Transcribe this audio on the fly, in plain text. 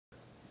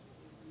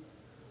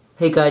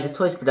Hey guys, it's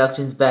Toys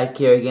Productions back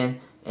here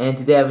again, and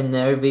today I have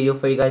another video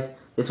for you guys.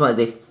 This one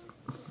is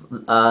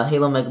a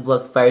Halo Mega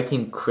Bloks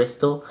Fireteam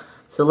Crystal.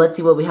 So let's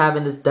see what we have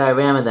in this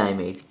diorama that I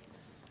made.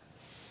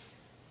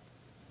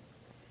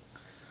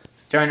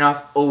 Starting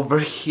off over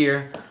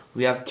here,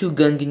 we have two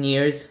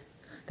Gunganiers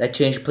that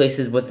change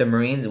places with the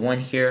Marines. One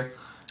here,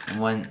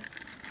 and one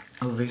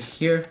over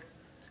here.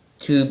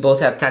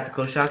 Both have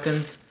tactical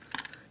shotguns.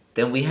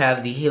 Then we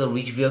have the Halo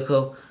Reach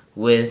vehicle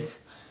with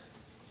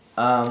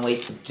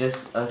wait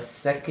just a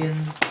second,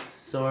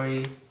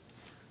 sorry.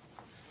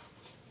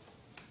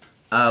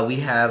 We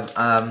have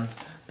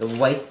the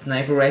white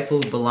sniper rifle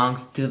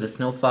belongs to the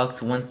Snow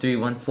Fox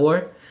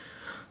 1314,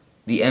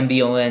 the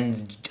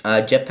TheMBon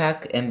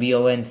jetpack,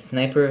 TheMBon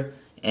sniper,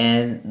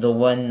 and the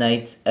One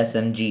Knight's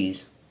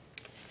SMGs.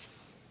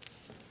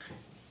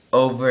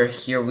 Over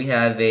here we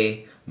have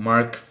a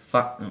Mark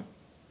 5,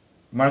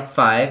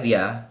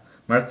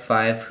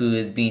 who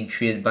is being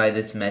treated by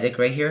this medic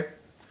right here.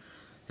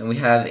 And we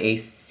have a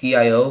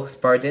CIO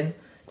Spartan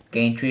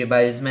getting treated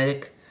by this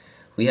medic.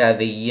 We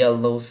have a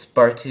yellow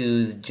Spart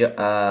who's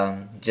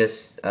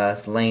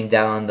just laying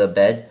down on the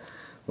bed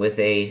with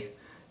a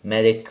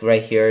medic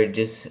right here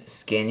just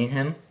scanning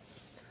him.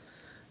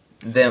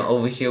 Then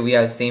over here we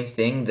have the same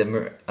thing,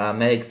 the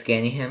medic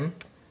scanning him,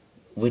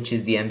 which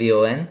is the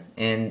TheMBon,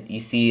 and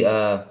you see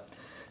the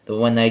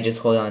One Knight just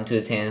hold on to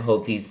his hand,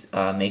 hope he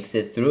makes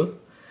it through.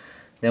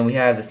 Then we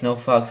have the Snow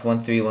Fox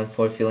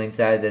 1314 feeling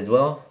sad as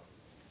well.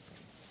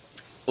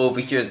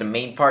 Over here is the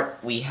main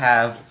part. We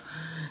have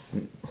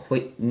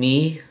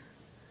me,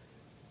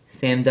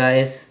 Sam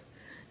Dias,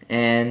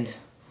 and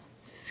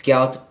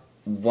Scout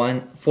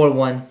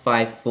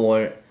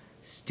 4154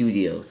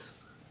 Studios.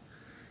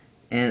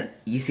 And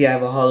you see I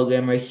have a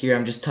hologram right here.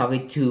 I'm just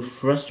talking to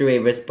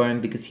Frustarated Red Spartan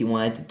because he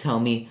wanted to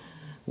tell me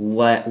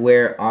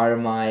where are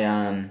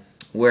my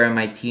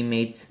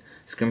teammates,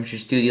 Skirmisher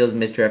Studios,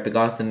 Mr. Epic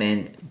Awesome,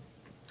 and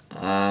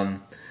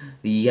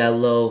the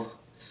Yellow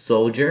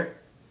Soldier.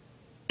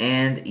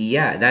 And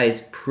yeah, that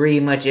is pretty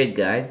much it,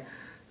 guys.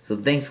 So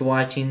thanks for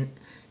watching,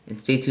 and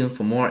stay tuned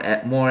for more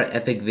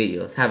epic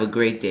videos. Have a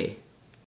great day.